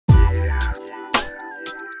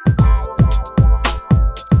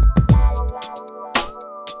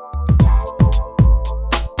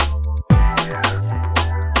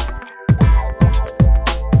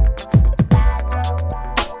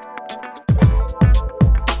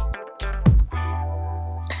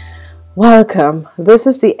Welcome. This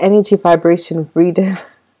is the energy vibration reading.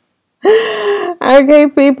 Okay,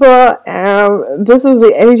 people. This is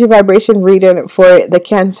the energy vibration reading for the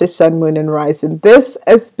Cancer Sun, Moon, and Rising. This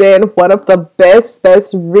has been one of the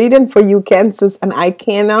best reading for you, Cancers, and I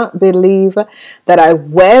cannot believe that I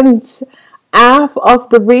went half of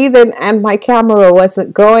the reading and my camera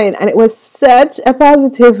wasn't going, and it was such a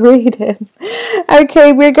positive reading.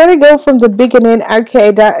 Okay, we're gonna go from the beginning.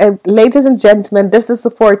 Okay, ladies and gentlemen, this is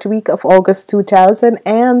the fourth week of August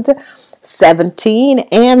 2017,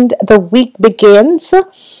 and the week begins.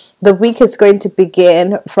 The week is going to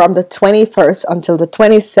begin from the 21st until the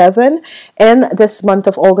 27th. In this month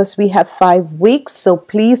of August, we have 5 weeks. So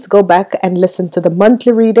please go back and listen to the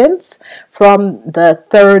monthly readings from the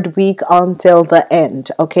third week until the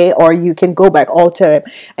end. Okay, or you can go back all time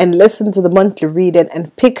and listen to the monthly reading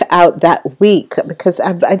and pick out that week, because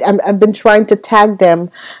I've been trying to tag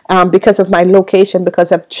them because of my location,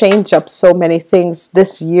 because I've changed up so many things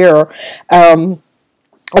this year.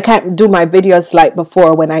 I can't do my videos like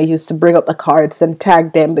before when I used to bring up the cards and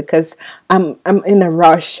tag them, because I'm in a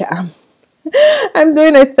rush. I'm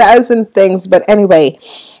doing 1,000 things, but anyway,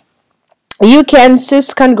 you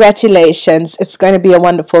Cancers, congratulations. It's going to be a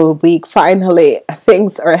wonderful week. Finally,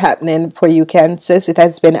 things are happening for you Cancers. It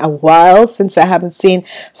has been a while since I haven't seen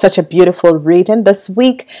such a beautiful reading. This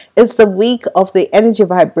week is the week of the energy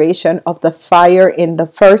vibration of the fire in the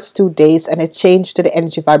first 2 days, and it changed to the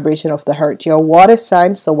energy vibration of the earth. Your water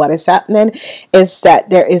sign. So what is happening is that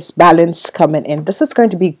there is balance coming in. This is going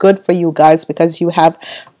to be good for you guys, because you have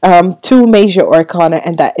two major arcana,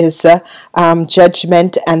 and that is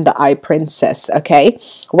Judgment and the Eye Princess. Okay,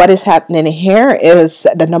 what is happening here is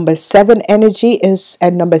the number 7 energy is,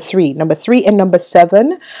 and number 3 and number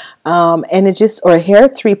 7 energies are here.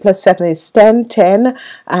 3 plus 7 is 10.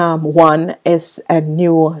 1 is a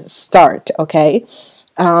new start. Okay,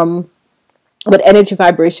 with energy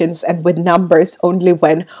vibrations and with numbers, only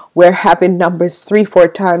when we're having numbers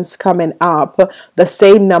 3-4 times coming up, the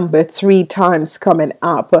same number 3 times coming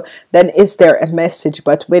up, then is there a message.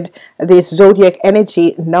 But with the zodiac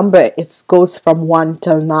energy number, it goes from 1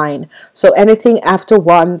 till 9. So anything after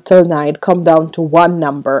 1 till 9 come down to 1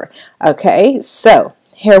 number. Okay, so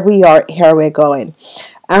here we are, here we're going.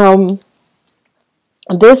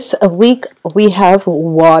 This week we have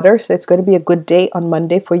water, so it's going to be a good day on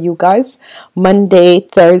Monday for you guys. Monday,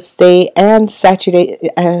 Thursday, and Saturday.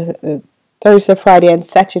 Thursday, Friday, and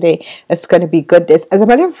Saturday. It's going to be good days. As a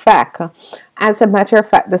matter of fact,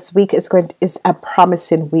 this week is a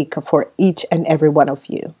promising week for each and every one of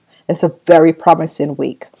you. It's a very promising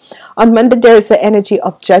week. On Monday, there is the energy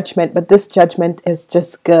of judgment, but this judgment is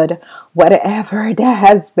just good. Whatever that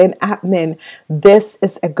has been happening, this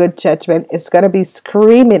is a good judgment. It's going to be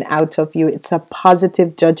screaming out of you. It's a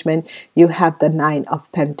positive judgment. You have the 9 of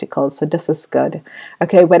Pentacles, so this is good.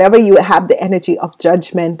 Okay, whenever you have the energy of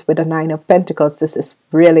judgment with the 9 of Pentacles, this is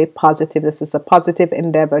really positive. This is a positive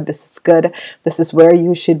endeavor. This is good. This is where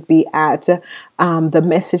you should be at. The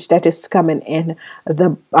message that is coming in,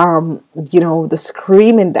 the the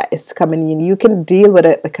screaming that is coming in, you can deal with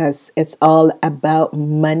it, because it's all about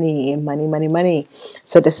money.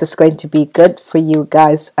 So this is going to be good for you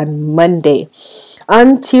guys on Monday.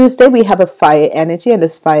 On Tuesday, we have a fire energy, and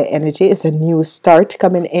this fire energy is a new start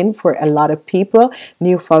coming in for a lot of people.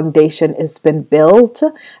 New foundation has been built.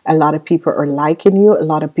 A lot of people are liking you. A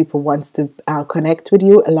lot of people want to connect with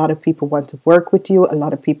you. A lot of people want to work with you. A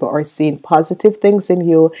lot of people are seeing positive things in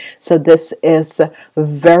you. So this is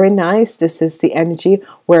very nice. This is the energy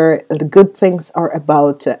where the good things are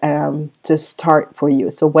about to start for you.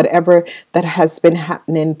 So whatever that has been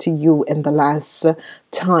happening to you in the last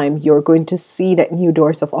time, you're going to see that new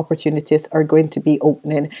doors of opportunities are going to be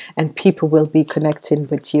opening, and people will be connecting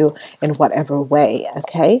with you in whatever way.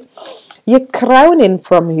 Okay, your crowning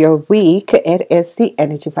from your week, it is the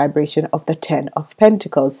energy vibration of the 10 of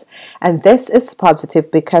Pentacles, and this is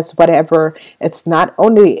positive, because whatever, it's not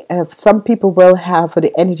only some people will have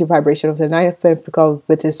the energy vibration of the 9 of Pentacles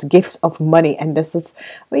with its gifts of money, and this is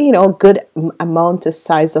good amount of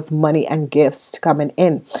size of money and gifts coming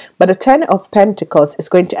in, but the 10 of Pentacles is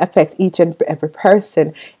going to affect each and every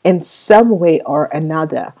person in some way or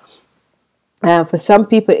another. For some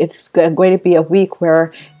people, it's going to be a week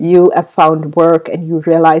where you have found work, and you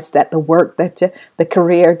realize that the work that the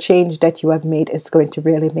career change that you have made is going to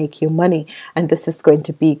really make you money, and this is going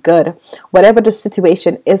to be good. Whatever the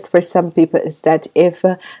situation is for some people, is that if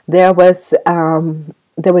there was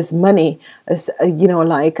there was money, you know,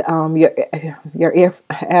 like your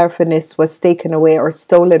earphones was taken away or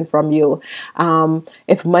stolen from you,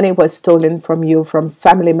 if money was stolen from you from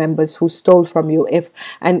family members who stole from you, if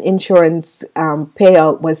an insurance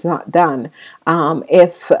payout was not done,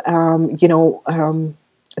 if you know,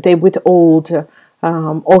 they withhold,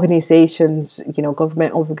 organizations, you know,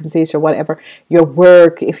 government organization, whatever, your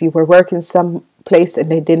work, if you were working some place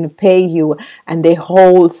and they didn't pay you and they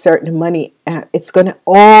hold certain money, it's going to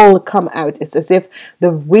all come out. It's as if the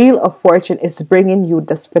wheel of fortune is bringing you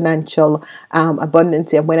this financial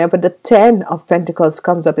abundance. And whenever the 10 of Pentacles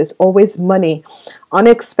comes up, it's always money,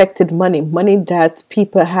 unexpected money, money that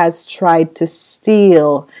people has tried to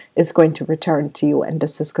steal is going to return to you, and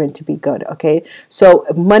this is going to be good. Okay, so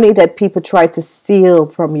money that people try to steal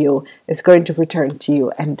from you is going to return to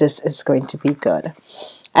you, and this is going to be good.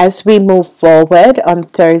 As we move forward on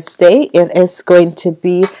Thursday, it is going to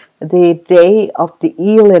be the day of the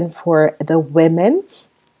healing for the women.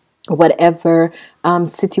 Whatever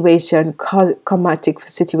situation, karmatic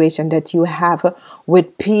situation that you have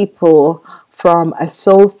with people from a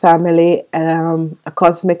soul family, a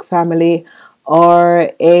cosmic family,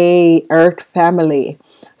 or a earth family.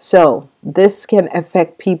 So this can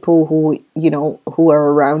affect people who, you know, who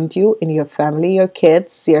are around you in your family, your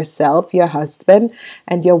kids, yourself, your husband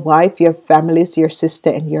and your wife, your families, your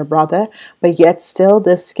sister and your brother. But yet still,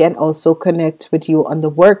 this can also connect with you on the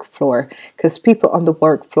work floor, because people on the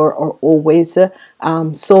work floor are always a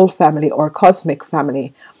soul family or cosmic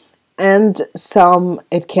family. And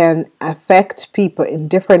it can affect people in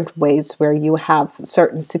different ways, where you have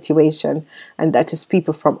certain situation, and that is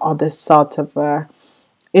people from other sort of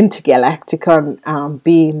intergalactic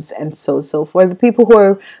beams and so for the people who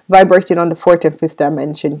are vibrating on the 4th and 5th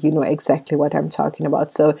dimension, you know exactly what I'm talking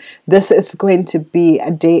about. So this is going to be a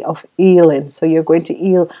day of healing. So you're going to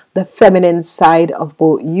heal the feminine side of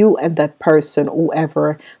both you and that person,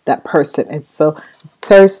 whoever that person is. So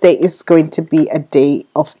Thursday is going to be a day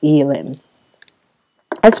of healing.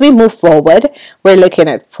 As we move forward, we're looking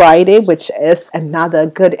at Friday, which is another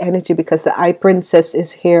good energy because the High Priestess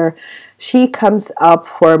is here. She comes up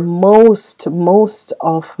for most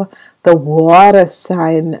of the water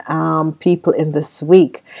sign people in this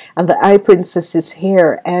week. And the High Priestess is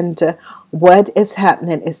here. And what is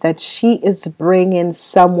happening is that she is bringing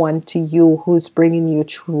someone to you who's bringing you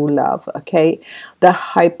true love, okay? The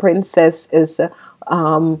High Priestess is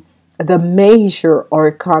the major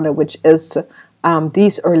arcana, which is...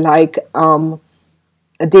 these are like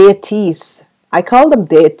deities. I call them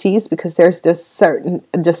deities because there's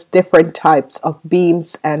just different types of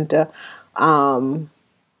beings, and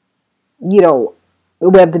you know,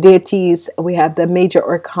 we have the deities, we have the major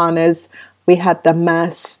arcanas, we have the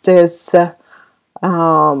masters, the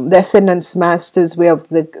ascendance masters, we have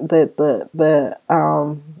the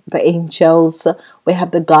angels, we have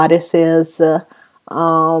the goddesses.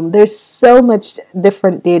 There's so much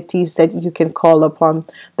different deities that you can call upon.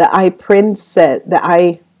 The High Priestess, the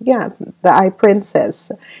High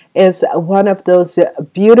Priestess is one of those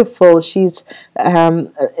beautiful. She's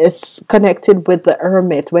is connected with the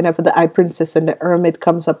Hermit. Whenever the High Priestess and the Hermit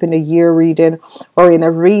comes up in a year reading or in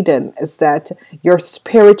a reading, is that your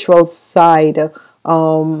spiritual side,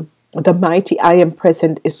 the mighty I am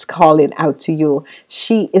present is calling out to you.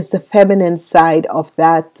 She is the feminine side of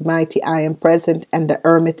that mighty I am present, and the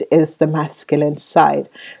Hermit is the masculine side.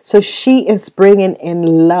 So she is bringing in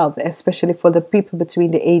love, especially for the people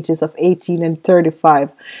between the ages of 18 and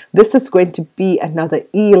 35. This is going to be another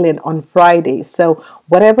healing on Friday. So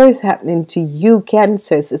whatever is happening to you,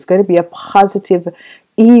 Cancers, it's going to be a positive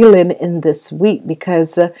healing in this week,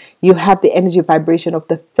 because you have the energy vibration of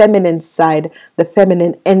the feminine side, the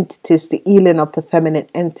feminine entities, the healing of the feminine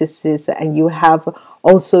entities, and you have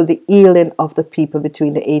also the healing of the people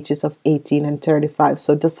between the ages of 18 and 35.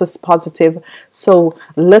 So this is positive. So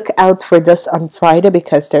look out for this on Friday,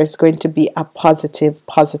 because there's going to be a positive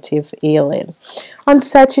healing. On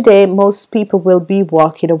Saturday, most people will be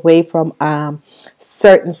walking away from a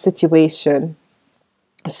certain situation.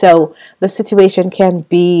 So the situation can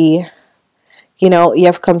be, you know, you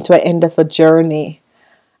have come to an end of a journey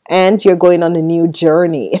and you're going on a new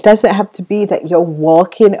journey. It doesn't have to be that you're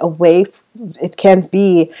walking away. It can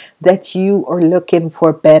be that you are looking for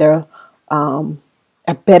a better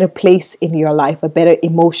place in your life, a better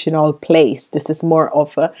emotional place. This is more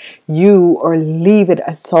of you are leaving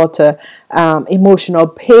a sort of emotional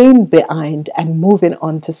pain behind and moving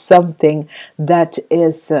on to something that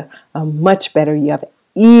is much better. You have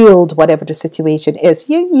healed whatever the situation is.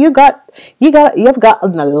 You've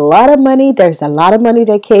gotten a lot of money. There's a lot of money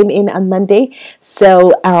that came in on Monday.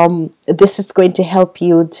 So this is going to help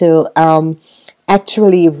you to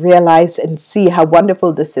actually realize and see how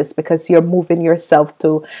wonderful this is, because you're moving yourself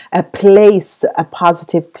to a place, a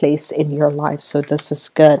positive place in your life. So this is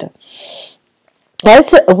good.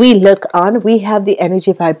 As we look on, we have the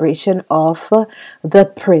energy vibration of the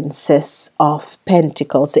Princess of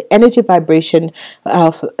Pentacles, the energy vibration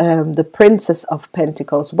of the Princess of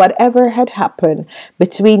Pentacles. Whatever had happened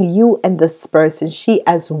between you and this person, she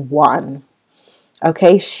has won.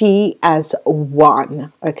 Okay, she has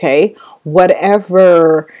won. Okay,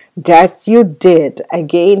 whatever that you did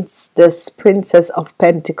against this Princess of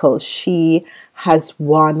Pentacles, she has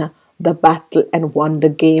won the battle and won the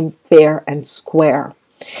game fair and square.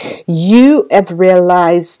 You have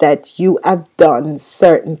realized that you have done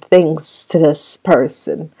certain things to this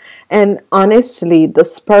person, and honestly,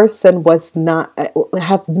 this person was not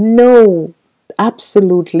have no,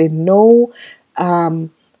 absolutely no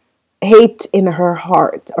hate in her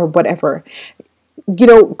heart or whatever. You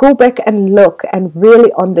know, go back and look and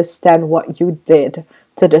really understand what you did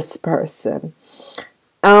to this person.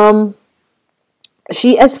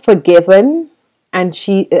 She has forgiven and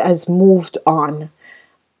she has moved on.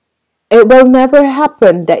 It will never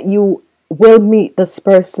happen that you will meet this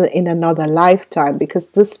person in another lifetime, because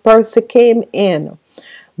this person came in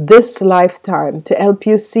this lifetime to help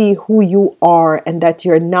you see who you are and that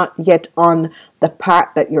you're not yet on the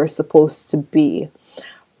path that you're supposed to be.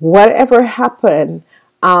 Whatever happened,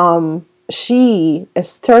 she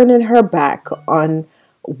is turning her back on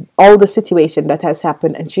all the situation that has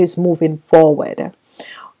happened, and she's moving forward.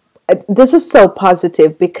 This is so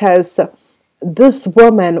positive, because this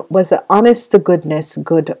woman was an honest to goodness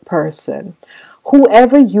good person.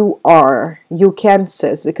 Whoever you are, you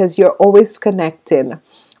Cancers, because you're always connecting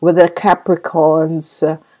with the Capricorns,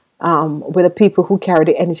 with the people who carry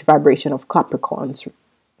the energy vibration of Capricorns.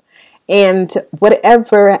 And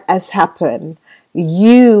whatever has happened,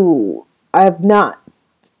 you have not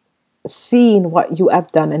seen what you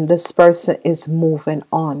have done, and this person is moving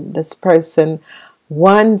on. This person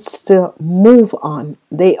wants to move on.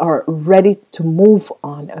 They are ready to move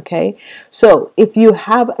on. Okay, so if you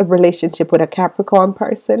have a relationship with a Capricorn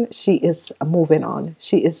person, she is moving on.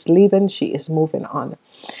 She is leaving. She is moving on.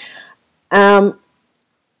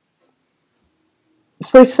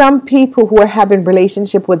 For some people who are having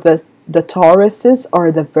relationship with the Tauruses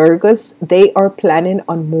or the Virgos, they are planning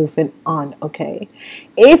on moving on. Okay,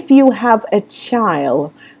 if you have a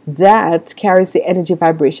child that carries the energy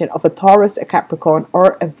vibration of a Taurus, a Capricorn,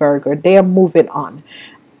 or a Virgo, they are moving on.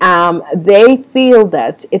 They feel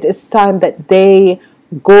that it is time that they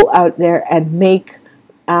go out there and make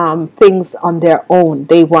things on their own.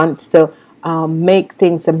 They want to make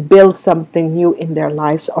things and build something new in their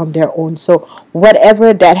lives on their own. So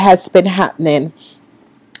whatever that has been happening,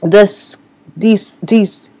 these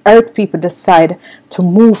earth people decide to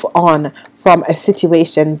move on from a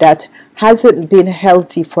situation that hasn't been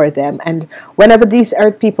healthy for them. And whenever these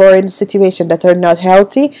earth people are in a situation that are not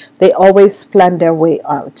healthy, they always plan their way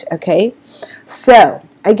out. Okay, so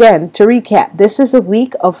again, to recap, this is a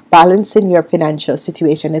week of balancing your financial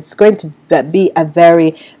situation. It's going to be a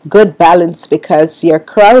very good balance, because your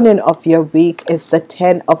crowning of your week is the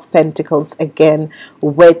 10 of Pentacles again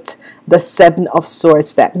with the 7 of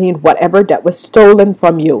Swords. That means whatever that was stolen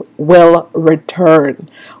from you will return.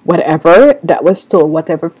 Whatever that was stolen,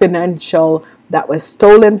 whatever financial that was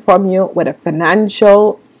stolen from you, whether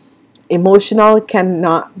financial, emotional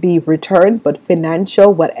cannot be returned, but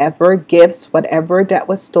financial, whatever gifts, whatever that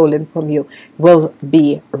was stolen from you will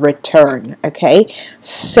be returned. Okay,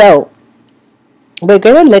 so we're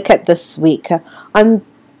going to look at this week. On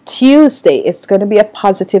Tuesday, it's going to be a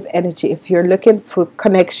positive energy. If you're looking for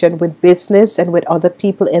connection with business and with other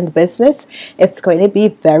people in the business, it's going to be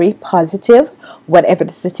very positive. Whatever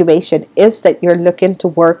the situation is that you're looking to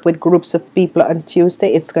work with groups of people on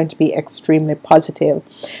Tuesday, it's going to be extremely positive.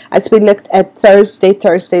 As we looked at Thursday,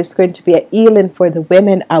 Thursday is going to be a healing for the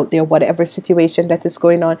women out there. Whatever situation that is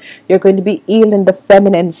going on, you're going to be healing the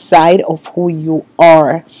feminine side of who you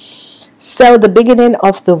are. So the beginning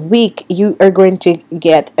of the week, you are going to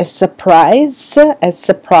get a surprise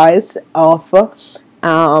of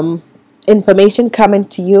information coming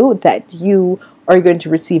to you that you are going to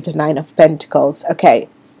receive the 9 of Pentacles. Okay,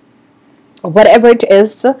 whatever it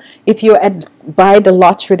is, if you had buy the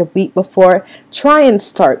lottery the week before, try and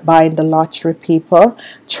start buying the lottery, people.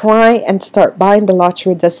 Try and start buying the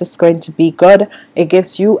lottery. This is going to be good. It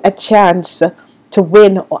gives you a chance to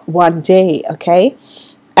win one day. Okay,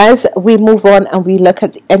 as we move on and we look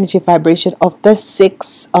at the energy vibration of the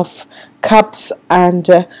 6 of Cups and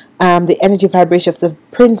the energy vibration of the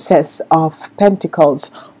Princess of Pentacles.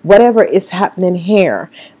 Whatever is happening here,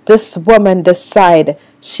 this woman decide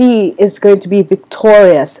she is going to be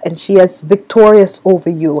victorious, and she is victorious over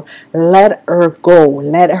you. Let her go.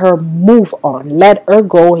 Let her move on. Let her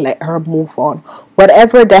go. Let her move on.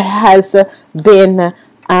 Whatever that has been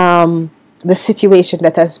the situation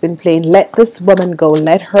that has been playing, let this woman go.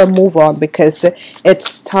 Let her move on, because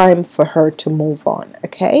it's time for her to move on.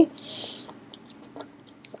 Okay,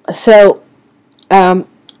 so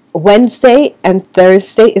Wednesday and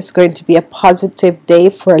Thursday is going to be a positive day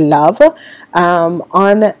for love.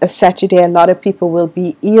 On a Saturday, a lot of people will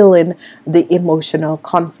be healing the emotional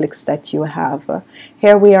conflicts that you have.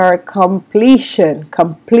 Here we are, completion,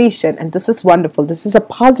 and this is wonderful. This is a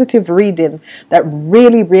positive reading that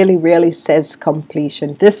really says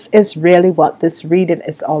completion. This is really what this reading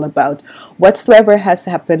is all about. Whatsoever has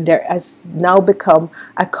happened, there has now become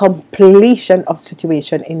a completion of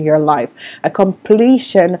situation in your life, a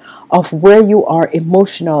completion of where you are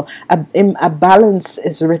emotional, a balance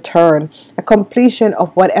is returned, a completion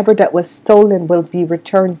of whatever that was stolen will be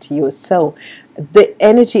returned to you. So the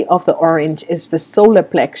energy of the orange is the solar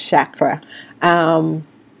plex chakra.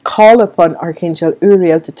 Call upon Archangel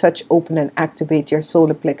Uriel to touch, open, and activate your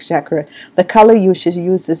solar plex chakra. The color you should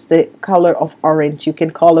use is the color of orange. You can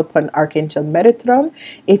call upon Archangel Metatron.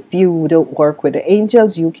 If you don't work with the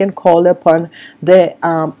angels, you can call upon the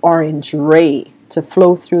orange ray to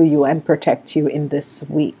flow through you and protect you in this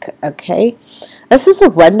week. Okay, this is a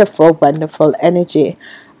wonderful energy.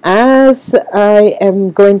 As I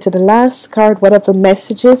am going to the last card, whatever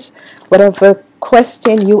messages, whatever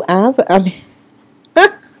question you have, okay,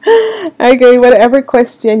 whatever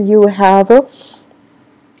question you have,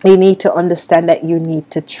 you need to understand that you need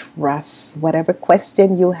to trust. Whatever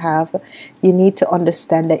question you have, you need to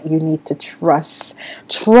understand that you need to trust.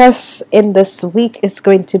 Trust in this week is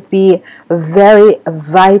going to be very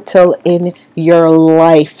vital in your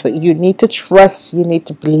life. You need to trust. You need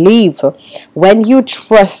to believe. When you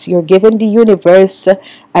trust, you're giving the universe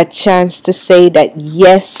a chance to say that,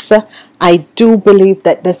 yes, I do believe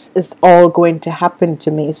that this is all going to happen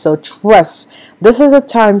to me. So trust. This is a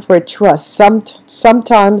time for trust.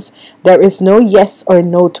 Sometimes there is no yes or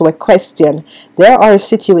no to a question. There are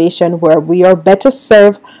situations where we are better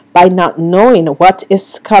served by not knowing what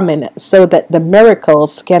is coming, so that the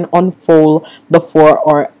miracles can unfold before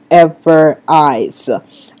our ever eyes.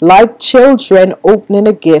 Like children opening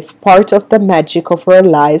a gift, part of the magic of our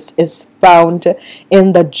lives is found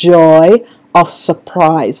in the joy of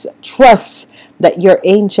surprise. Trust that your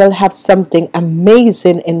angel have something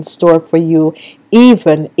amazing in store for you,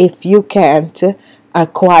 even if you can't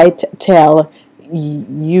quite tell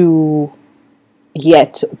you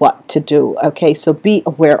yet what to do. Okay, so be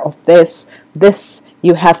aware of this.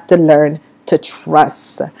 You have to learn to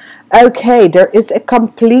trust. Okay, there is a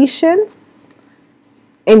completion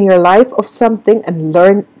in your life of something, and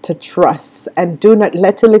learn to trust, and do not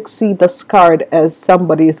let it exceed this card as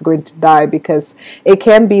somebody is going to die, because it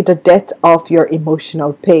can be the death of your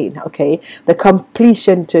emotional pain. Okay, the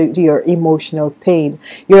completion to your emotional pain.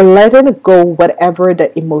 You're letting go whatever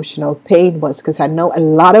the emotional pain was, because I know a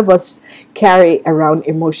lot of us carry around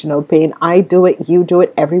emotional pain. I do it, you do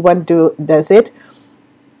it, everyone does it.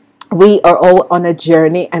 We are all on a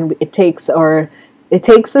journey, and it takes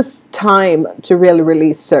us time to really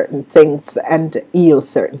release certain things and heal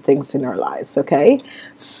certain things in our lives. Okay,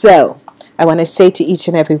 so I want to say to each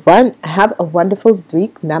and every one, have a wonderful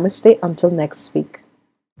week. Namaste until next week.